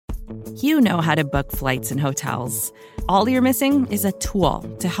You know how to book flights and hotels. All you're missing is a tool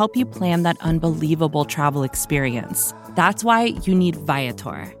to help you plan that unbelievable travel experience. That's why you need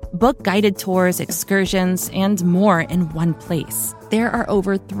Viator. Book guided tours, excursions, and more in one place. There are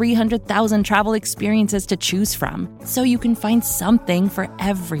over 300,000 travel experiences to choose from, so you can find something for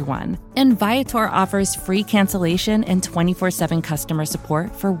everyone. And Viator offers free cancellation and 24/7 customer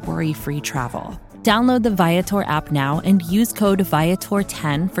support for worry-free travel. Download the Viator app now and use code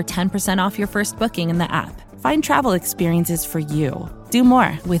Viator10 for 10% off your first booking in the app. Find travel experiences for you. Do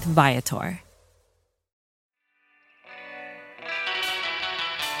more with Viator.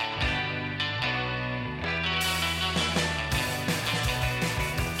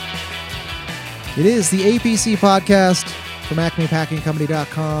 It is the APC podcast from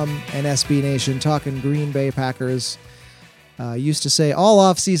AcmePackingCompany.com and SB Nation, talking Green Bay Packers. Used to say all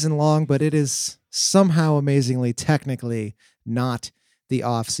off season long, but it is somehow amazingly technically not the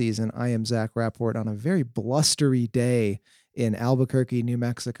off season. I am Zach Rapport on a very blustery day in Albuquerque, New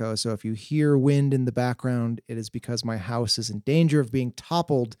Mexico. So if you hear wind in the background, it is because my house is in danger of being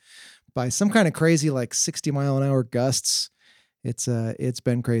toppled by some kind of crazy, like 60-mile-an-hour gusts. It's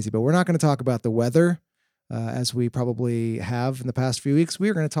been crazy, but we're not going to talk about the weather as we probably have in the past few weeks.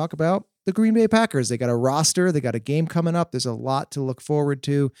 We're going to talk about the Green Bay Packers. They got a roster. They got a game coming up. There's a lot to look forward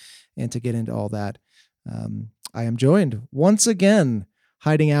to, and to get into all that, I am joined once again,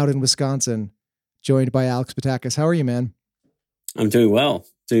 hiding out in Wisconsin, joined by Alex Patakis. How are you, man? I'm doing well.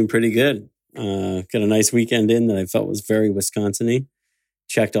 Doing pretty good. Got a nice weekend in that I felt was very Wisconsin-y.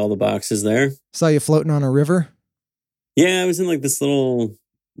 Checked all the boxes there. Saw you floating on a river. Yeah, I was in like this little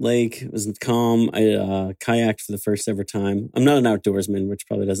lake. It was calm. I kayaked for the first ever time. I'm not an outdoorsman, which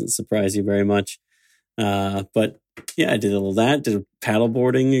probably doesn't surprise you very much. But yeah, I did a little that. Did a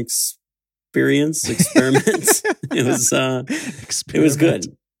paddleboarding experiment. It was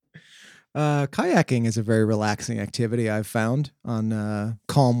good. Kayaking is a very relaxing activity I've found on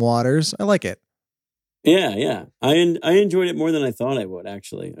calm waters. I like it. Yeah. I enjoyed it more than I thought I would,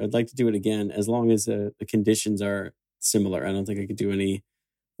 actually. I'd like to do it again as long as the conditions are similar. I don't think I could do any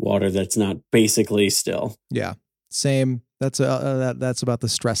water that's not basically still. Yeah, same. That's about the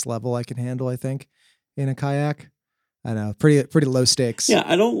stress level I can handle, I think, in a kayak. I know, pretty low stakes. Yeah,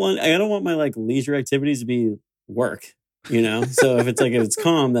 I don't want my like leisure activities to be work, you know? So if it's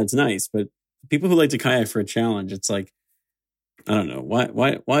calm, that's nice. But people who like to kayak for a challenge, it's like, I don't know.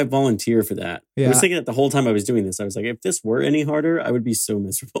 Why volunteer for that? Yeah. I was thinking that the whole time I was doing this. I was like, if this were any harder, I would be so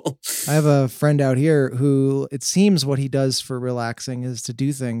miserable. I have a friend out here who, it seems what he does for relaxing is to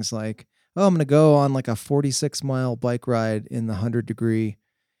do things like, oh, I'm going to go on like a 46-mile bike ride in the 100-degree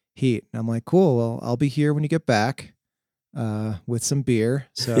heat. And I'm like, cool. Well, I'll be here when you get back with some beer.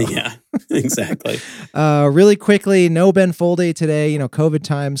 So yeah, exactly. Really quickly, no Ben Folday today. COVID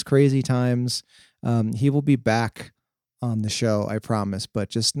times, crazy times. He will be back on the show, I promise, but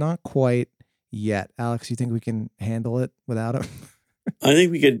just not quite yet. Alex, you think we can handle it without him? I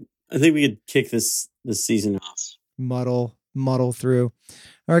think we could kick this season off. Muddle through.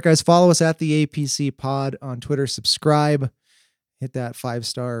 All right, guys, follow us at the APC Pod on Twitter. Subscribe, hit that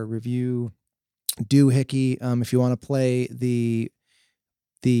 5-star review. Doohickey. If you want to play the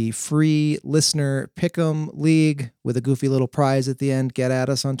free listener Pick'em League with a goofy little prize at the end, get at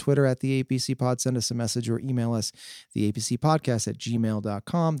us on Twitter at the APC Pod. Send us a message or email us,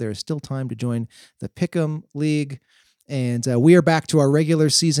 theapcpodcast@gmail.com. There is still time to join the Pick'em League. And we are back to our regular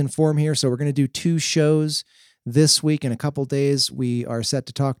season form here. So we're going to do 2 shows this week. In a couple days, we are set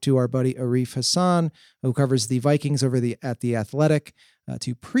to talk to our buddy Arif Hassan, who covers the Vikings over at The Athletic,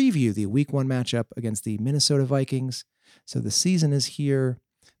 to preview the Week 1 matchup against the Minnesota Vikings. So the season is here.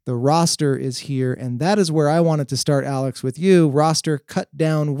 The roster is here, and that is where I wanted to start, Alex, with you. Roster cut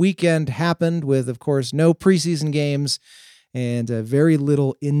down weekend happened with, of course, no preseason games and very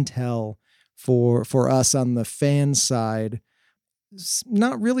little intel for us on the fan side.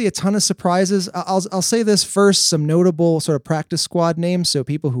 Not really a ton of surprises. I'll say this first, some notable sort of practice squad names. So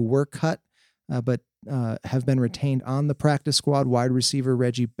people who were cut, but have been retained on the practice squad: wide receiver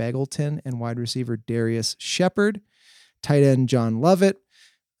Reggie Begelton and wide receiver Darius Shepard, tight end John Lovett,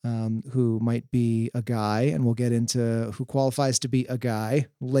 who might be a guy, and we'll get into who qualifies to be a guy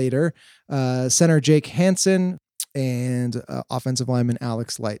later. Center Jake Hansen and offensive lineman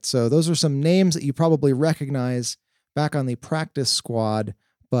Alex Light. So those are some names that you probably recognize back on the practice squad,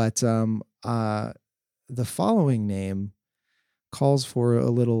 but the following name calls for a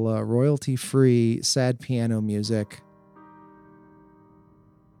little royalty-free sad piano music.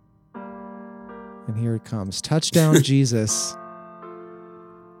 And here it comes. Touchdown Jesus.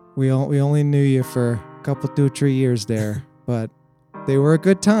 We only knew you for a couple, 2 or 3 years there, but they were a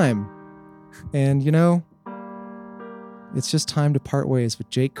good time. And, it's just time to part ways with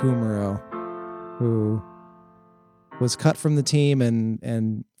Jake Kumerow, who was cut from the team,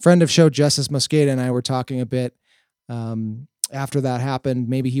 and friend of show Justice Mosqueda and I were talking a bit after that happened.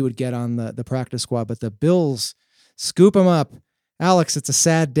 Maybe he would get on the practice squad, but the Bills scoop him up. Alex, it's a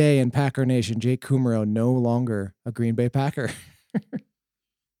sad day in Packer Nation. Jake Kumerow no longer a Green Bay Packer.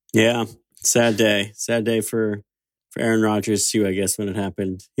 Yeah, sad day. Sad day for Aaron Rodgers too, I guess, when it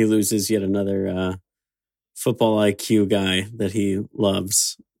happened. He loses yet another football IQ guy that he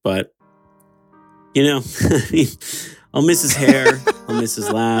loves. But, I'll miss his hair. I'll miss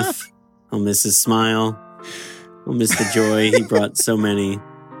his laugh. I'll miss his smile. I'll miss the joy he brought so many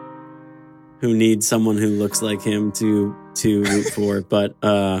who need someone who looks like him to root for. But,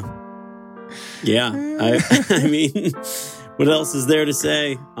 yeah, I mean, what else is there to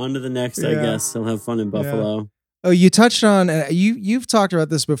say? On to the next, I guess. He'll have fun in Buffalo. Yeah. Oh, you touched on you've talked about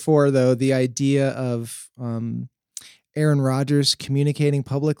this before, though, the idea of Aaron Rodgers communicating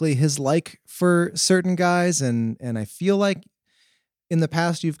publicly his like for certain guys, and I feel like in the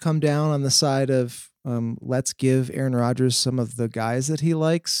past you've come down on the side of let's give Aaron Rodgers some of the guys that he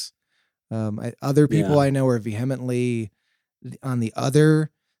likes. Other people I know are vehemently on the other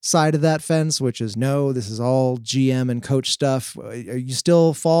side of that fence, which is no, this is all GM and coach stuff. Are you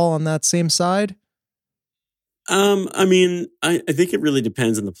still fall on that same side? I mean, I think it really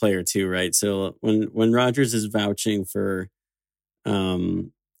depends on the player too, right? So when Rodgers is vouching for,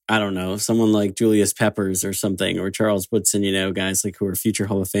 I don't know, someone like Julius Peppers or something, or Charles Woodson, guys like who are future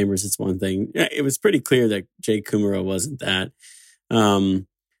Hall of Famers, it's one thing. It was pretty clear that Jake Kumerow wasn't that.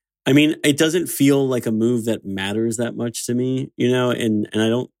 I mean, it doesn't feel like a move that matters that much to me, and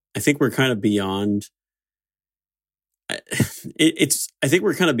I think we're kind of beyond. I think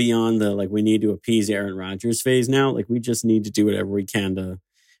we're kind of beyond the we need to appease Aaron Rodgers phase now. Like, we just need to do whatever we can to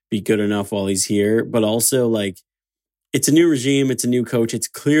be good enough while he's here. But also, it's a new regime, it's a new coach, it's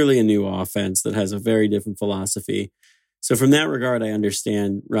clearly a new offense that has a very different philosophy. So from that regard, I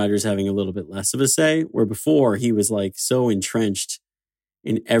understand Rodgers having a little bit less of a say, where before he was so entrenched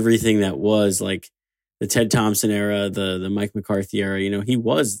in everything that was the Ted Thompson era, the Mike McCarthy era. He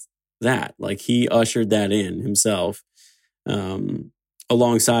was that. He ushered that in himself.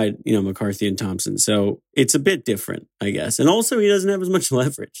 Alongside, McCarthy and Thompson. So it's a bit different, I guess. And also he doesn't have as much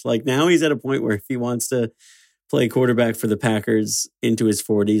leverage. Now he's at a point where if he wants to play quarterback for the Packers into his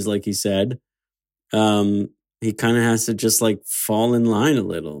 40s, like he said, he kind of has to just fall in line a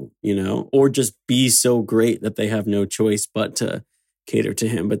little, or just be so great that they have no choice but to cater to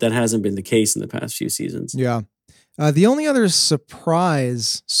him. But that hasn't been the case in the past few seasons. Yeah. The only other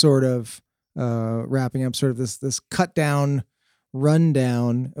surprise sort of wrapping up sort of this cut down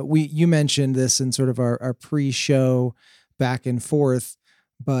rundown. You mentioned this in sort of our pre-show back and forth,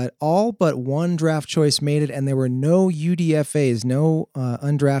 but all but one draft choice made it, and there were no UDFAs, no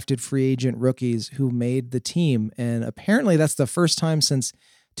undrafted free agent rookies who made the team. And apparently that's the first time since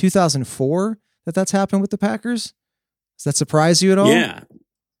 2004 that's happened with the Packers. Does that surprise you at all? Yeah.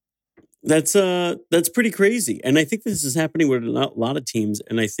 That's pretty crazy. And I think this is happening with a lot of teams.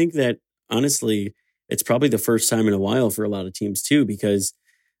 And I think that honestly, it's probably the first time in a while for a lot of teams too, because,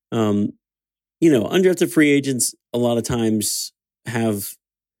 undrafted free agents a lot of times have,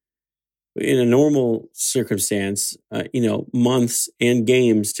 in a normal circumstance, months and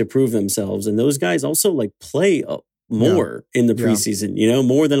games to prove themselves. And those guys also play more in the preseason,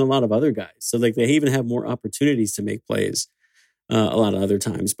 more than a lot of other guys. So they even have more opportunities to make plays a lot of other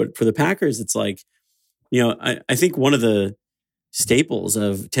times. But for the Packers, it's I think one of the staples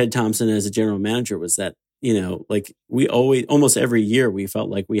of Ted Thompson as a general manager was that, we always, almost every year, we felt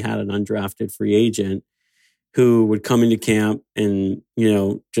like we had an undrafted free agent who would come into camp and,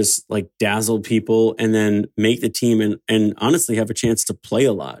 just dazzle people and then make the team and honestly have a chance to play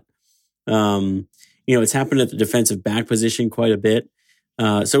a lot. It's happened at the defensive back position quite a bit.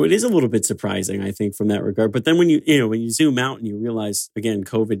 So it is a little bit surprising, I think, from that regard. But then when you zoom out and you realize, again,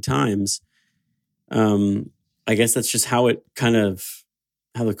 COVID times, I guess that's just how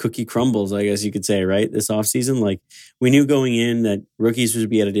the cookie crumbles, I guess you could say, right? This offseason, we knew going in that rookies would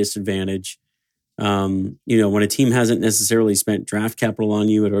be at a disadvantage. When a team hasn't necessarily spent draft capital on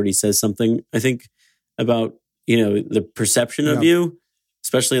you, it already says something, I think, about, the perception of you,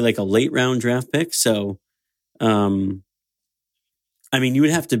 especially a late round draft pick. So, you would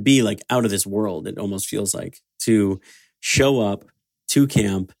have to be out of this world, it almost feels like, to show up to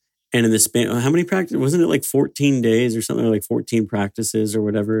camp. And in the span, how many practices? Wasn't it 14 days or something, or 14 practices or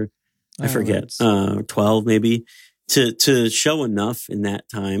whatever? I forget. 12 maybe. To show enough in that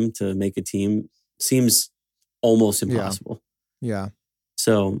time to make a team seems almost impossible. Yeah.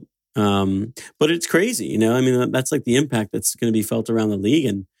 So But it's crazy, you know. I mean, that's like the impact that's going to be felt around the league,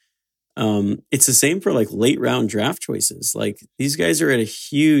 and it's the same for like late round draft choices. Like these guys are at a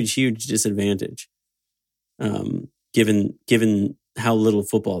huge disadvantage, given how little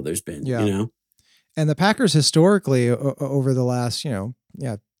football there's been. Yeah. You know, and the Packers historically over the last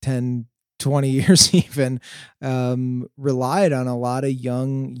 10, 20 years even relied on a lot of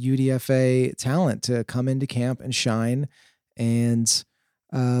young UDFA talent to come into camp and shine. And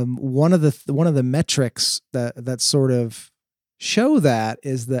one of the metrics that sort of show that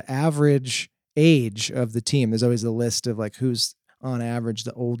is the average age of the team. There's always a list of like who's on average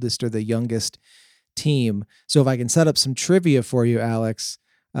the oldest or the youngest team. So if I can set up some trivia for you, Alex,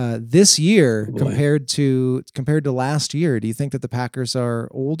 this year compared to last year, do you think that the Packers are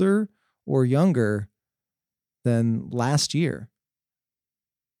older or younger than last year?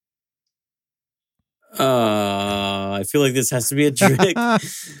 I feel like this has to be a trick.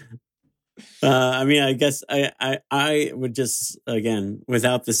 I mean, I guess I would just, again,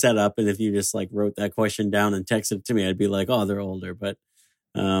 without the setup, and if you just like wrote that question down and texted it to me, I'd be like, oh, they're older. But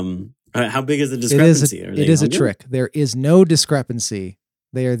how big is the discrepancy? It is a trick. There is no discrepancy.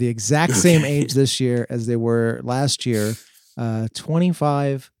 They are the exact same age this year as they were last year.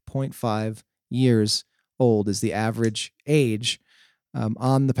 25.5 years old is the average age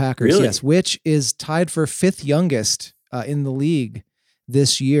on the Packers. Really? Yes, which is tied for fifth youngest in the league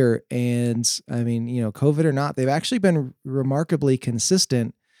this year. And I mean, COVID or not, they've actually been remarkably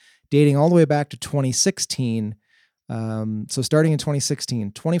consistent, dating all the way back to 2016. So starting in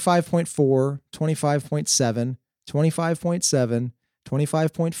 2016, 25.4, 25.7, 25.7,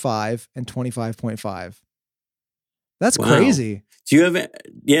 25.5, and 25.5. That's crazy. Do you have?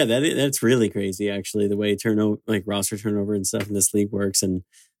 Yeah, that's really crazy. Actually, the way roster turnover and stuff in this league works, and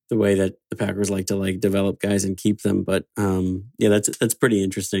the way that the Packers like to like develop guys and keep them. But yeah, that's pretty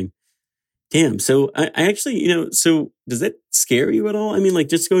interesting. Damn. So I actually, so does that scare you at all? I mean, like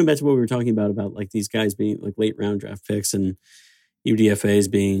just going back to what we were talking about like these guys being like late round draft picks and UDFAs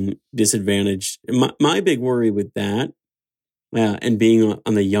being disadvantaged. My big worry with that, and being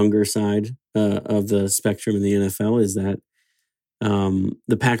on the younger side of the spectrum in the NFL is that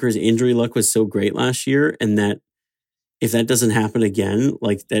the Packers' injury luck was so great last year, and that if that doesn't happen again,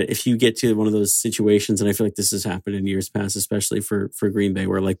 like that, if you get to one of those situations, and I feel like this has happened in years past, especially for Green Bay,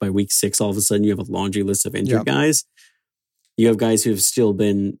 where like by week 6, all of a sudden you have a laundry list of injured guys. You have guys who have still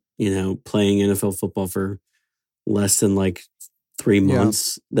been, playing NFL football for less than like 3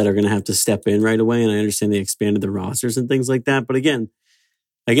 months that are going to have to step in right away. And I understand they expanded the rosters and things like that. But again,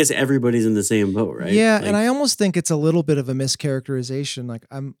 I guess everybody's in the same boat, right? Yeah, and I almost think it's a little bit of a mischaracterization. Like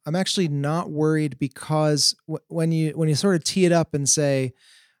I'm actually not worried because when you sort of tee it up and say,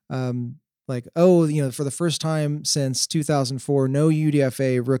 like, oh, for the first time since 2004, no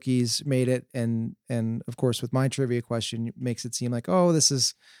UDFA rookies made it, and of course with my trivia question it makes it seem like, oh, this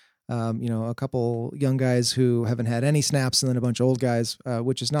is a couple young guys who haven't had any snaps and then a bunch of old guys,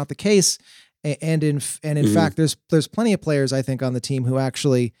 which is not the case. And in fact, there's plenty of players I think on the team who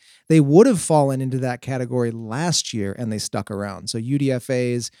actually they would have fallen into that category last year and they stuck around. So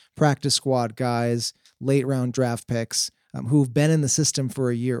UDFAs, practice squad guys, late round draft picks who've been in the system for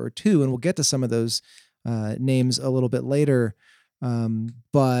a year or two, and we'll get to some of those names a little bit later.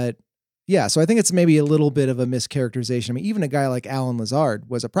 But yeah, so I think it's maybe a little bit of a mischaracterization. I mean, even a guy like Allen Lazard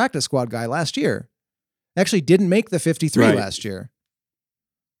was a practice squad guy last year. Actually, didn't make the 53 last year.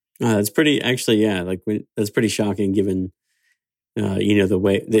 That's pretty, actually, yeah. Like that's pretty shocking, given the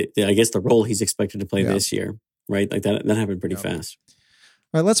way I guess the role he's expected to play this year, right? Like that happened pretty fast.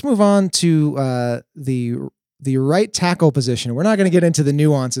 All right, let's move on to the right tackle position. We're not going to get into the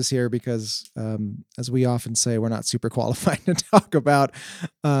nuances here because, as we often say, we're not super qualified to talk about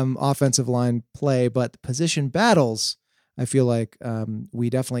offensive line play, but position battles. I feel like we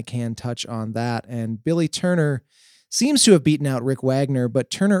definitely can touch on that. And Billy Turner seems to have beaten out Rick Wagner, but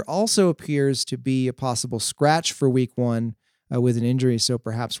Turner also appears to be a possible scratch for week 1 with an injury. So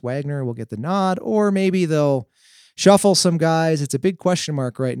perhaps Wagner will get the nod, or maybe they'll shuffle some guys. It's a big question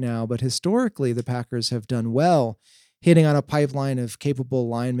mark right now, but historically the Packers have done well hitting on a pipeline of capable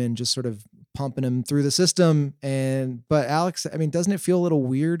linemen, just sort of pumping them through the system. But Alex, I mean, doesn't it feel a little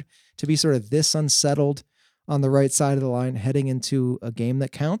weird to be sort of this unsettled on the right side of the line heading into a game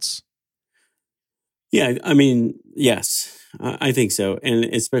that counts? Yeah, I mean, yes, I think so. And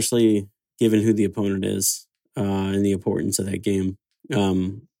especially given who the opponent is and the importance of that game.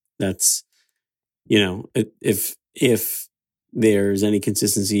 That's, if there's any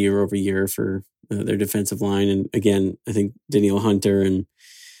consistency year over year for their defensive line. And again, I think Danielle Hunter and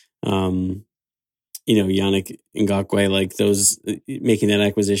Yannick Ngakoue, like those, making that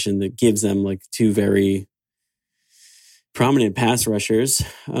acquisition that gives them like two very prominent pass rushers.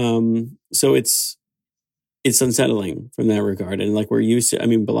 So it's unsettling from that regard. And like we're used to, I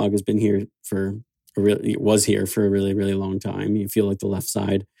mean, Balaga's been here was here for a really, really long time. You feel like the left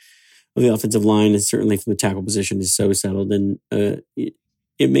side of the offensive line, and certainly from the tackle position, is so settled. And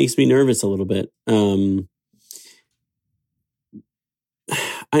it makes me nervous a little bit.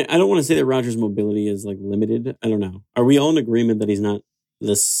 I don't want to say that Rodgers' mobility is like limited. I don't know. Are we all in agreement that he's not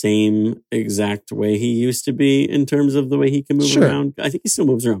the same exact way he used to be in terms of the way he can move around? I think he still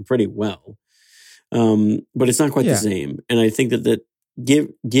moves around pretty well. But it's not quite the same. And I think that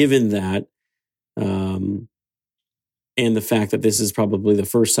given that, and the fact that this is probably the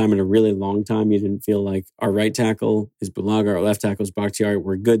first time in a really long time you didn't feel like our right tackle is Bulaga, our left tackle is Bakhtiari,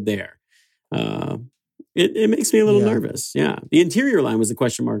 we're good there. It makes me a little nervous. Yeah. The interior line was a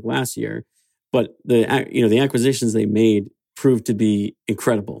question mark last year, but the acquisitions they made proved to be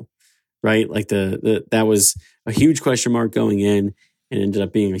incredible, right? Like that was a huge question mark going in and ended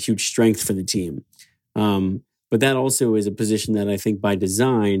up being a huge strength for the team. But that also is a position that I think by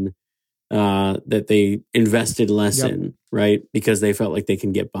design, that they invested less in, right? Because they felt like they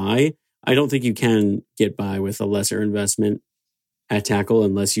can get by. I don't think you can get by with a lesser investment at tackle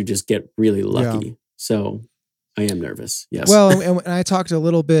unless you just get really lucky. Yeah. So I am nervous. Yes. Well, and I talked a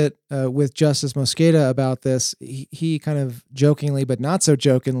little bit with Justice Mosqueda about this. He kind of jokingly, but not so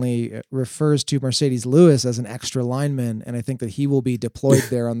jokingly, refers to Mercedes Lewis as an extra lineman. And I think that he will be deployed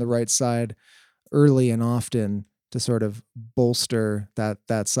there on the right side early and often to sort of bolster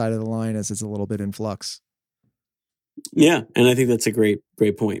that side of the line as it's a little bit in flux. Yeah. And I think that's a great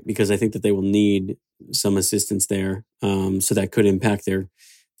point, because I think that they will need some assistance there. So that could impact their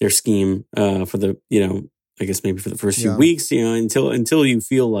scheme for the, I guess maybe for the first few weeks, until you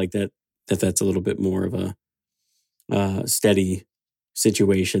feel like that's a little bit more of a steady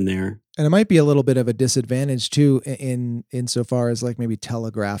situation there. And it might be a little bit of a disadvantage too, insofar as like maybe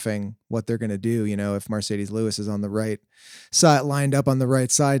telegraphing what they're going to do. If Mercedes Lewis is on the right side, lined up on the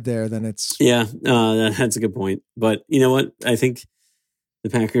right side there, then it's that's a good point. But you know what? I think the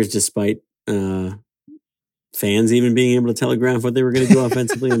Packers, despite fans even being able to telegraph what they were going to do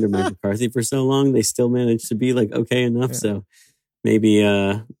offensively under Mike McCarthy for so long, they still managed to be like okay enough. Yeah. So maybe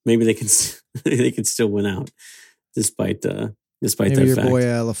they can still win out despite maybe that your fact. Boy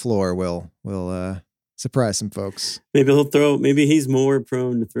LaFleur will surprise some folks. Maybe he's more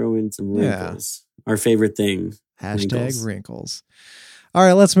prone to throw in some wrinkles. Our favorite thing. #wrinkles. All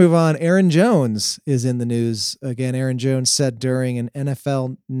right, let's move on. Aaron Jones is in the news again. Aaron Jones said during an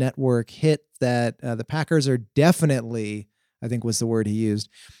NFL Network hit that the Packers are definitely, I think was the word he used,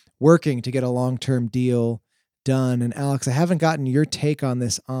 working to get a long-term deal done. And Alex, I haven't gotten your take on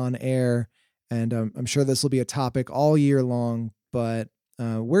this on air, and I'm sure this will be a topic all year long, but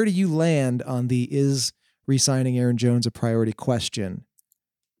where do you land on the is re-signing Aaron Jones a priority question?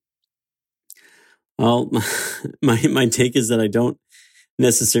 Well, my take is that I don't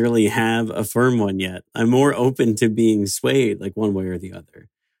necessarily have a firm one yet. I'm more open to being swayed like one way or the other.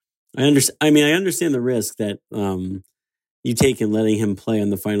 I understand the risk that you take in letting him play on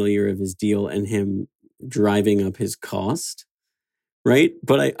the final year of his deal and him driving up his cost, right?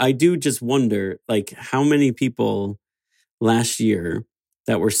 But I do just wonder, like, how many people last year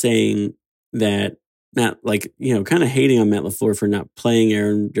that were saying that Matt, like, kind of hating on Matt LaFleur for not playing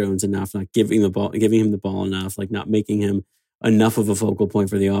Aaron Jones enough, not giving him the ball enough, like not making him enough of a focal point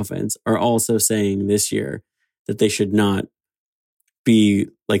for the offense, are also saying this year that they should not be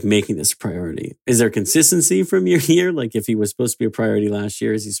like making this a priority. Is there consistency from year to year? Like if he was supposed to be a priority last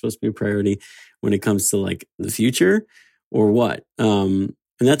year, is he supposed to be a priority when it comes to like the future or what? And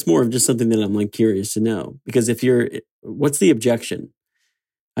that's more of just something that I'm like curious to know, because what's the objection?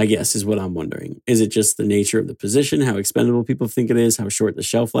 I guess is what I'm wondering. Is it just the nature of the position, how expendable people think it is, how short the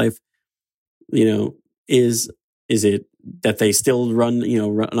shelf life, is it that they still run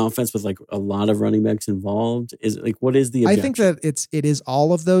an offense with like a lot of running backs involved? Is it like, what is the objection? I think that it is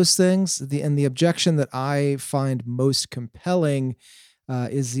all of those things. The objection that I find most compelling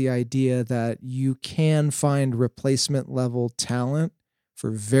is the idea that you can find replacement level talent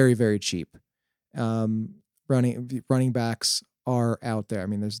for very, very cheap. Running backs are out there. I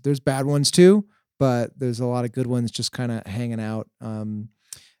mean, there's bad ones too, but there's a lot of good ones just kind of hanging out.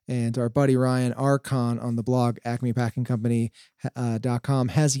 And our buddy Ryan Arcon on the blog acmepackingcompany.com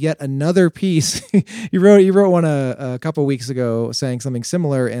has yet another piece. he wrote one a couple weeks ago saying something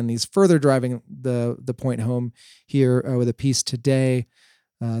similar, and he's further driving the point home here with a piece today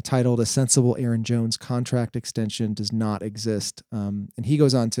titled "A Sensible Aaron Jones Contract Extension Does Not Exist." And he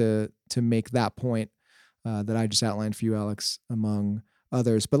goes on to make that point that I just outlined for you, Alex, among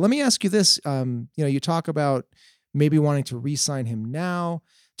others. But let me ask you this. You talk about maybe wanting to re-sign him now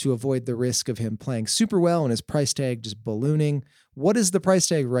to avoid the risk of him playing super well and his price tag just ballooning. What is the price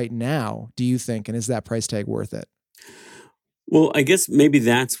tag right now, do you think? And is that price tag worth it? Well, I guess maybe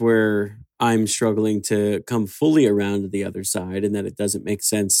that's where I'm struggling to come fully around to the other side, and that it doesn't make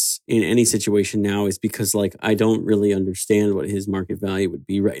sense in any situation now is because I don't really understand what his market value would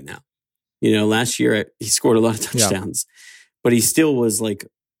be right now. Last year he scored a lot of touchdowns, but he still was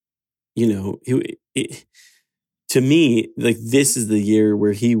to me, this is the year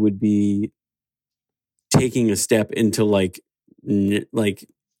where he would be taking a step into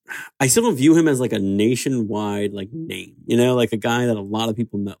I still don't view him as a nationwide name, a guy that a lot of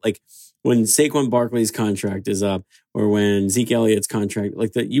people know. When Saquon Barkley's contract is up, or when Zeke Elliott's contract,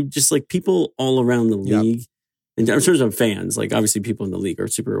 you just people all around the league, in terms of fans, obviously people in the league are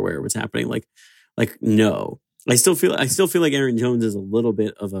super aware of what's happening. No, I still feel like Aaron Jones is a little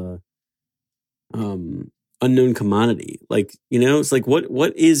bit of a unknown commodity. It's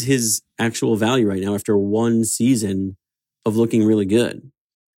what is his actual value right now after one season of looking really good?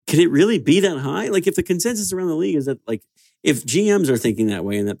 Can it really be that high? If the consensus around the league is that if GMs are thinking that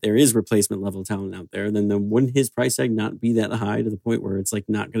way and that there is replacement level talent out there, then wouldn't his price tag not be that high to the point where it's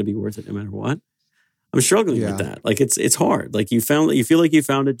not going to be worth it no matter what? I'm struggling with that. It's hard. You feel like you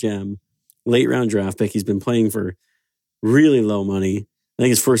found a gem, late round draft pick. He's been playing for really low money. I think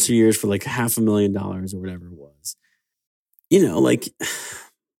his first 2 years for $500,000 or whatever it was.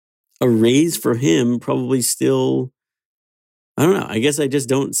 A raise for him probably still, I don't know. I guess I just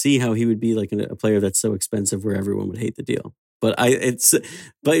don't see how he would be a player that's so expensive where everyone would hate the deal. But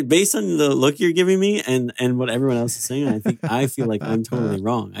based on the look you're giving me and what everyone else is saying, I feel like I'm totally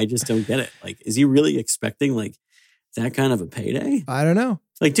wrong. I just don't get it. Is he really expecting that kind of a payday? I don't know.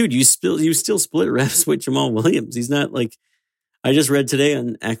 Dude, you still split reps with Jamal Williams. He's not I just read today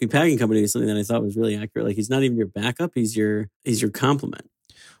on Acme Packing Company something that I thought was really accurate. He's not even your backup. He's your complement.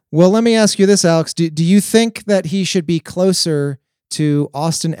 Well, let me ask you this, Alex. Do you think that he should be closer to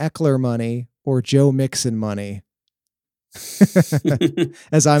Austin Eckler money or Joe Mixon money?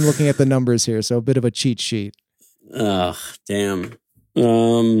 As I'm looking at the numbers here, so a bit of a cheat sheet. Oh, damn.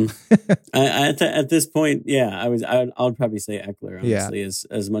 At this point, I'll probably say Eckler, honestly,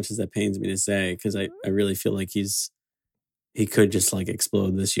 as much as that pains me to say, because I really feel like he could just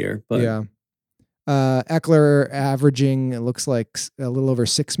explode this year. But yeah. Eckler averaging, it looks like a little over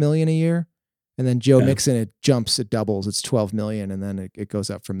 $6 million a year. And then Joe Mixon, it doubles. It's 12 million. And then it goes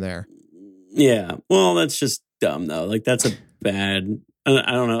up from there. Yeah. Well, that's just dumb though. That's a bad, I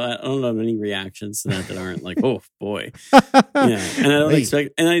don't know. I don't have any reactions to that aren't oh boy. Yeah. And I don't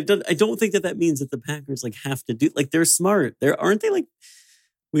expect, and I don't think that means that the Packers have to do, they're smart. Aren't they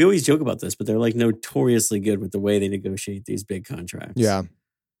we always joke about this, but they're notoriously good with the way they negotiate these big contracts. Yeah.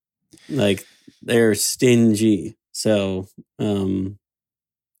 They're stingy. So,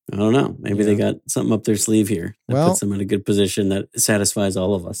 I don't know. Maybe they got something up their sleeve here that puts them in a good position that satisfies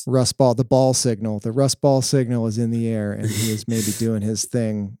all of us. The ball signal. The Russ Ball signal is in the air, and he is maybe doing his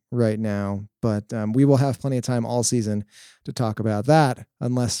thing right now. But we will have plenty of time all season to talk about that,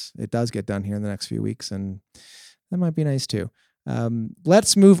 unless it does get done here in the next few weeks, and that might be nice too.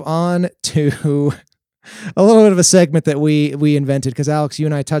 Let's move on to a little bit of a segment that we invented, because Alex, you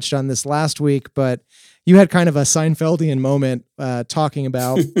and I touched on this last week, but you had kind of a Seinfeldian moment talking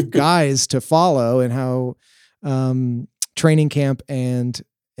about guys to follow and how training camp and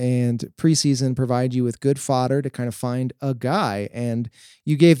preseason provide you with good fodder to kind of find a guy. And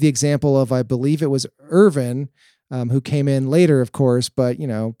you gave the example of, I believe it was Irvin, who came in later, of course, but,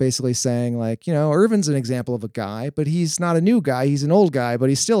 basically saying Irvin's an example of a guy, but he's not a new guy. He's an old guy, but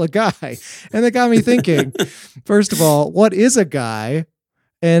he's still a guy. And that got me thinking, first of all, what is a guy?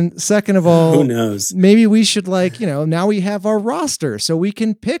 And second of all, who knows? Maybe we should now we have our roster so we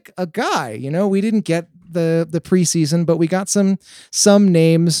can pick a guy. We didn't get the preseason, but we got some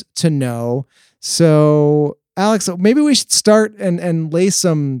names to know. So Alex, maybe we should start and lay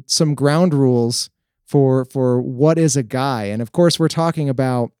some ground rules for what is a guy. And of course, we're talking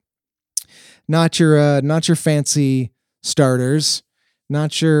about not your fancy starters,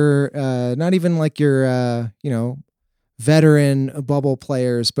 not even your veteran bubble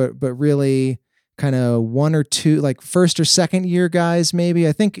players, but really kind of one or two, first or second year guys, maybe.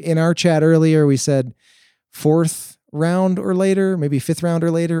 I think in our chat earlier, we said 4th round or later, maybe 5th round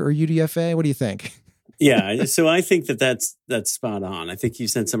or later, or UDFA. What do you think? Yeah. So I think that's spot on. I think you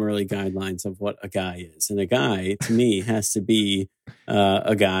sent some early guidelines of what a guy is. And a guy, to me, has to be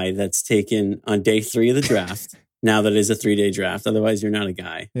a guy that's taken on day 3 of the draft now that it is a 3-day draft. Otherwise, you're not a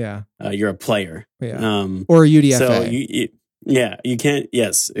guy. Yeah. You're a player. Yeah. Or a UDFA. So you can't.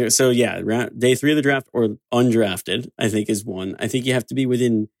 Yes. So yeah, day 3 of the draft or undrafted, I think is one. I think you have to be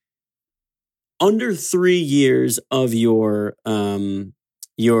within under 3 years of your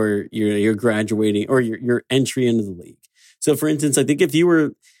graduating or your entry into the league. So for instance, I think if you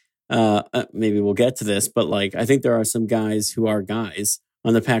were, maybe we'll get to this, but like, I think there are some guys who are guys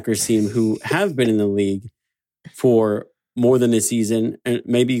on the Packers team who have been in the league for more than a season and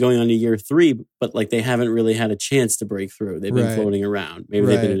maybe going on to year 3, but like they haven't really had a chance to break through. They've been floating around. Maybe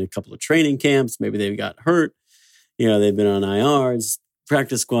they've been in a couple of training camps. Maybe they got hurt. They've been on IRs,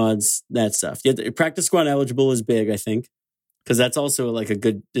 practice squads, that stuff. Yeah, practice squad eligible is big, I think, because that's also like a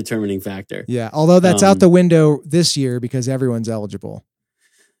good determining factor. Yeah, although that's out the window this year because everyone's eligible.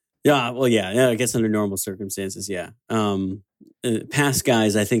 Yeah, well, yeah, I guess under normal circumstances, yeah. Past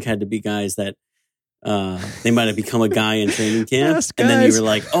guys, I think, had to be guys that they might have become a guy in training camp, and then you were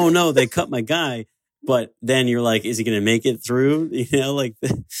like, "Oh no, they cut my guy." But then you're like, "Is he going to make it through?" Like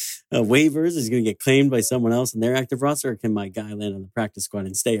the waivers, is he going to get claimed by someone else in their active roster, or can my guy land on the practice squad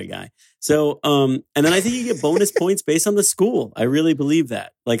and stay a guy? So, and then I think you get bonus points based on the school. I really believe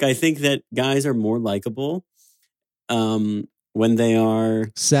that. Like, I think that guys are more likable when they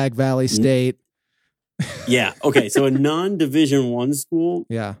are Sag Valley State. Yeah. Okay. So a non-Division I school.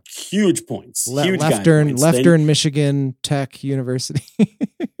 Yeah. Huge points. Huge Leftern Michigan Tech University.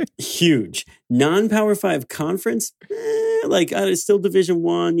 Huge. Non-Power 5 conference. It's still Division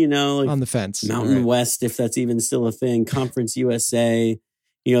I. Like on the fence. Mountain West, if that's even still a thing. Conference USA.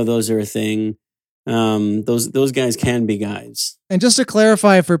 Those are a thing. Those guys can be guys. And just to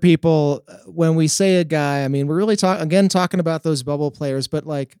clarify for people, when we say a guy, I mean we're really talking about those bubble players, but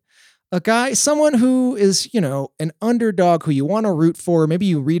like. A guy, someone who is, an underdog who you want to root for. Maybe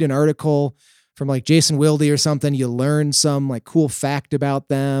you read an article from like Jason Wilde or something. You learn some like cool fact about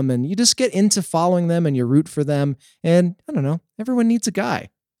them and you just get into following them and you root for them. And I don't know, everyone needs a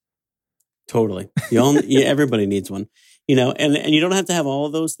guy. Totally. Everybody needs one, and you don't have to have all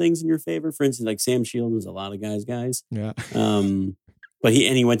of those things in your favor. For instance, like Sam Shield was a lot of guys. Yeah. But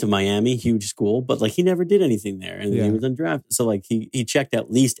he went to Miami, huge school, but like he never did anything there, and he was undrafted. So like he checked at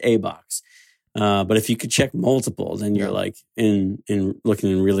least a box. But if you could check multiple, then you're like in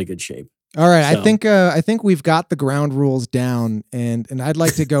looking in really good shape. All right, so. I think we've got the ground rules down, and I'd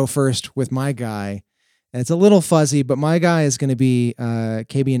like to go first with my guy. And it's a little fuzzy, but my guy is going to be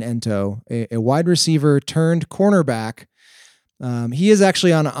Kabion Ento, a wide receiver turned cornerback. He is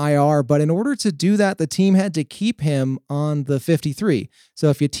actually on IR, but in order to do that, the team had to keep him on the 53. So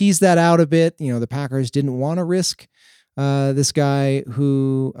if you tease that out a bit, the Packers didn't want to risk this guy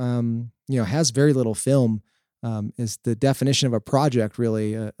who, has very little film, is the definition of a project,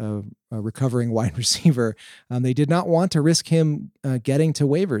 really, a recovering wide receiver. They did not want to risk him getting to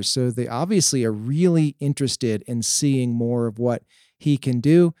waivers. So they obviously are really interested in seeing more of what he can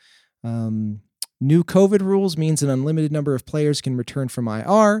do. New COVID rules means an unlimited number of players can return from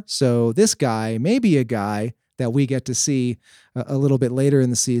IR. So this guy may be a guy that we get to see a little bit later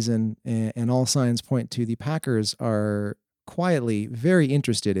in the season. And all signs point to the Packers are quietly very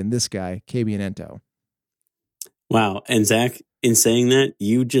interested in this guy, Kabion Ento. Wow. And Zach, in saying that,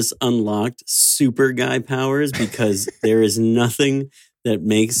 you just unlocked super guy powers because there is nothing that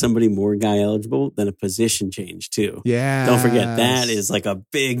makes somebody more guy eligible than a position change too. Yeah. Don't forget that is like a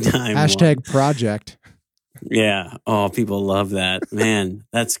big time # project. Yeah. Oh, people love that. Man,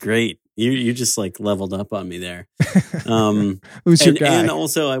 that's great. You just like leveled up on me there. Who's your guy? And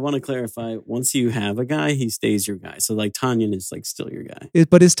also I want to clarify, once you have a guy, he stays your guy. So like Tanyan is like still your guy.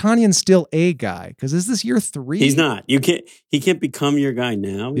 But is Tanyan still a guy? Because is this year 3? He's not. He can't become your guy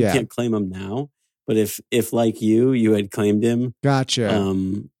now. You can't claim him now. But if like you had claimed him, gotcha.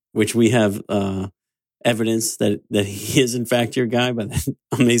 Which we have evidence that he is in fact your guy by that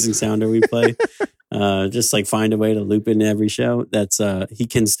amazing sounder we play. Just like find a way to loop into every show. That's he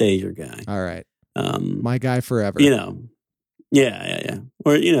can stay your guy. All right. My guy forever. Yeah.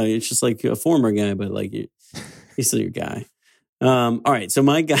 Or it's just like a former guy, but like he's still your guy. All right. So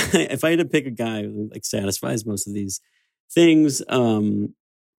my guy, if I had to pick a guy who like satisfies most of these things,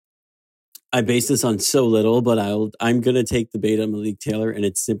 I base this on so little, but I'm going to take the bait on Malik Taylor, and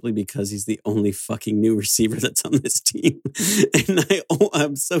it's simply because he's the only fucking new receiver that's on this team. And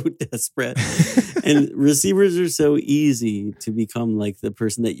I'm so desperate. And receivers are so easy to become like the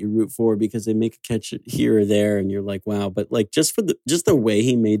person that you root for because they make a catch here or there, and you're like, wow. But like just the way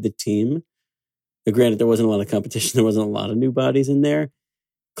he made the team, granted there wasn't a lot of competition, there wasn't a lot of new bodies in there,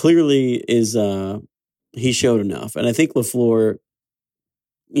 clearly he showed enough. And I think LaFleur,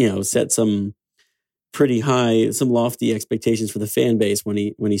 set some pretty high, some lofty expectations for the fan base when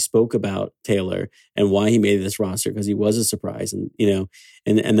he spoke about Taylor and why he made this roster, because he was a surprise, and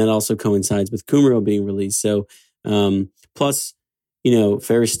and that also coincides with Kumaro being released. So plus,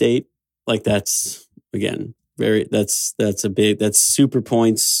 Ferris State, like that's again that's super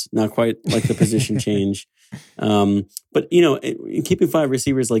points, not quite like the position change. But in keeping 5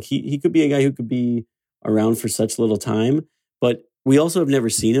 receivers, like he could be a guy who could be around for such little time, but we also have never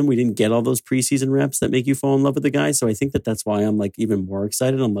seen him. We didn't get all those preseason reps that make you fall in love with the guy. So I think that's why I'm like even more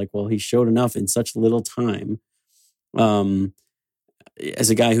excited. I'm like, well, he showed enough in such little time,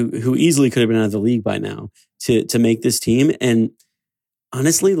 as a guy who easily could have been out of the league by now to make this team. And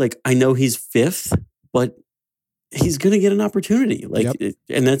honestly, like, I know he's 5th, but he's going to get an opportunity.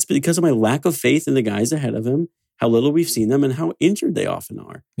 And that's because of my lack of faith in the guys ahead of him, how little we've seen them, and how injured they often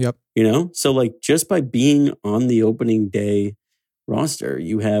are. Yep. So like just by being on the opening day roster,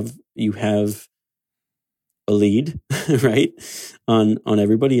 you have a lead, right, on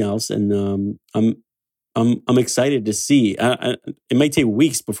everybody else, and I'm excited to see. It might take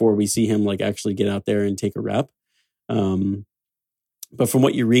weeks before we see him like actually get out there and take a rep, but from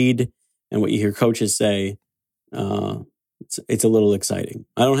what you read and what you hear coaches say, it's a little exciting.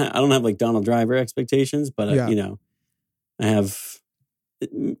 I don't have like Donald Driver expectations, but I have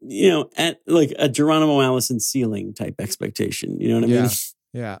at like a Geronimo Allison ceiling type expectation. You know what I mean?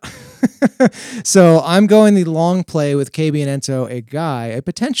 Yeah. So I'm going the long play with KB and Ento, a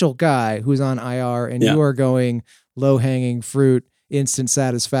potential guy who's on IR, and you are going low hanging fruit, instant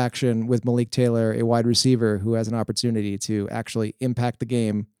satisfaction with Malik Taylor, a wide receiver who has an opportunity to actually impact the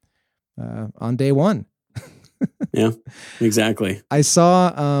game on day one. Yeah, exactly. I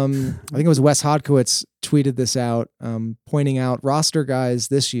saw, I think it was Wes Hodkiewicz tweeted this out, pointing out roster guys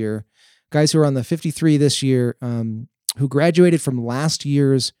this year, guys who are on the 53 this year, who graduated from last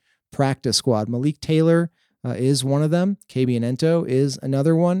year's practice squad. Malik Taylor is one of them. KB Ento is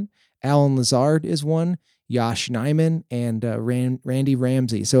another one. Allen Lazard is one. Yosh Nijman and Randy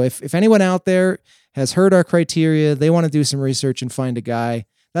Ramsey. So if anyone out there has heard our criteria, they want to do some research and find a guy,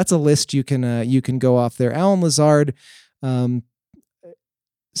 that's a list you can go off there. Allen Lazard,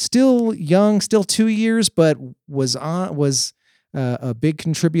 still young, still 2 years, but was a big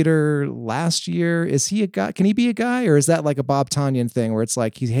contributor last year. Is he a guy? Can he be a guy, or is that like a Bob Tonyan thing where it's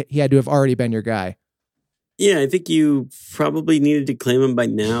like he had to have already been your guy? Yeah, I think you probably needed to claim him by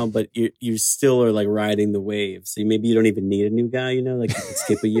now, but you still are like riding the wave. So maybe you don't even need a new guy. Like you could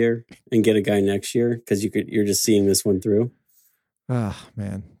skip a year and get a guy next year because you're just seeing this one through. Oh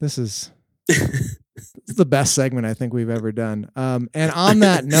man, this is the best segment I think we've ever done. And on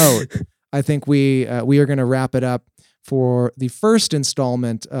that note, I think we are going to wrap it up for the first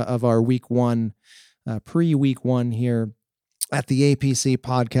installment of our week 1, pre-week 1 here at the APC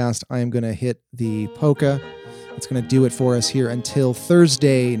podcast. I am going to hit the polka. It's going to do it for us here until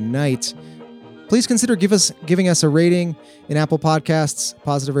Thursday night. Please consider giving us a rating in Apple Podcasts.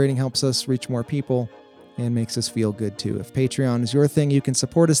 Positive rating helps us reach more people and makes us feel good too. If Patreon is your thing, you can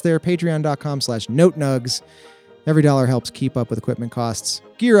support us there. Patreon.com/NoteNugs. Every dollar helps keep up with equipment costs,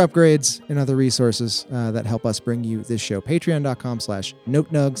 gear upgrades, and other resources that help us bring you this show.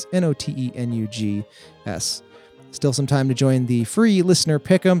 Patreon.com/NoteNugs, NOTENUGS. Still some time to join the free listener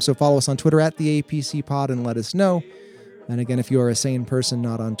pick'em, so follow us on Twitter at the APC Pod and let us know. And again, if you are a sane person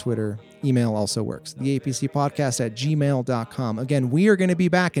not on Twitter, email also works. The APC Podcast at gmail.com. Again, we are going to be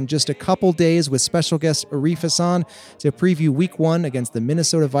back in just a couple days with special guest Arif Hassan to preview week 1 against the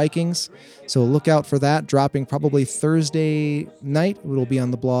Minnesota Vikings. So look out for that, dropping probably Thursday night. It'll be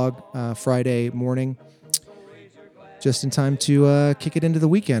on the blog Friday morning, just in time to kick it into the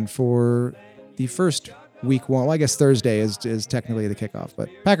weekend for the first week 1. Well, I guess Thursday is technically the kickoff, but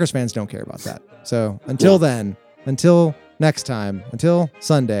Packers fans don't care about that. So until then, until next time, until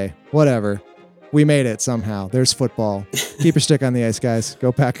Sunday, whatever, we made it somehow. There's football. Keep your stick on the ice, guys.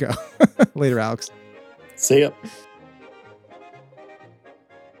 Go Pack, go. Later, Alex. See ya.